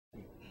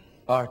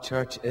Our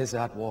church is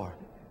at war.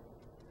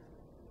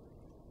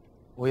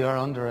 We are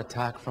under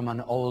attack from an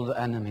old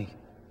enemy,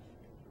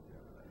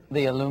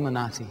 the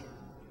Illuminati.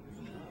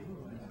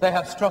 They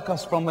have struck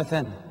us from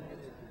within,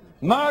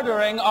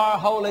 murdering our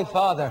Holy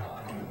Father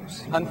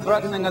and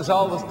threatening us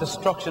all with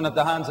destruction at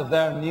the hands of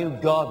their new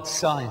god,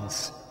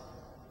 science.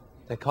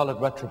 They call it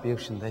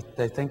retribution.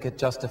 They think it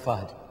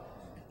justified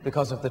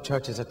because of the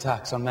church's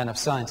attacks on men of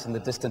science in the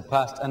distant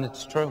past, and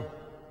it's true.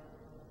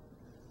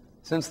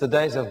 Since the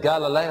days of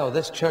Galileo,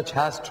 this church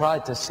has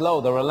tried to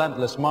slow the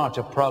relentless march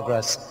of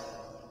progress,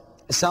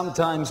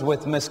 sometimes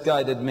with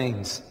misguided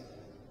means.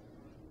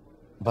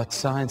 But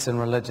science and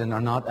religion are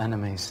not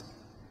enemies.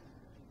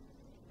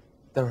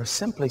 There are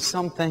simply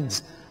some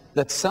things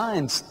that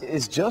science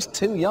is just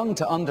too young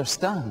to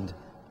understand.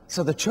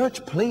 So the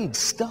church pleads,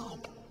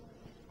 stop,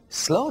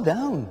 slow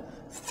down,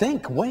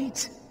 think,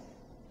 wait.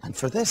 And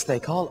for this they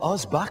call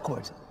us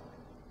backward.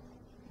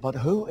 But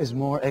who is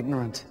more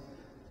ignorant?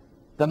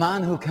 The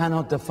man who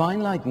cannot define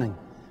lightning,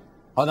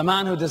 or the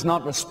man who does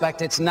not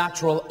respect its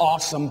natural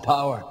awesome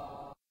power?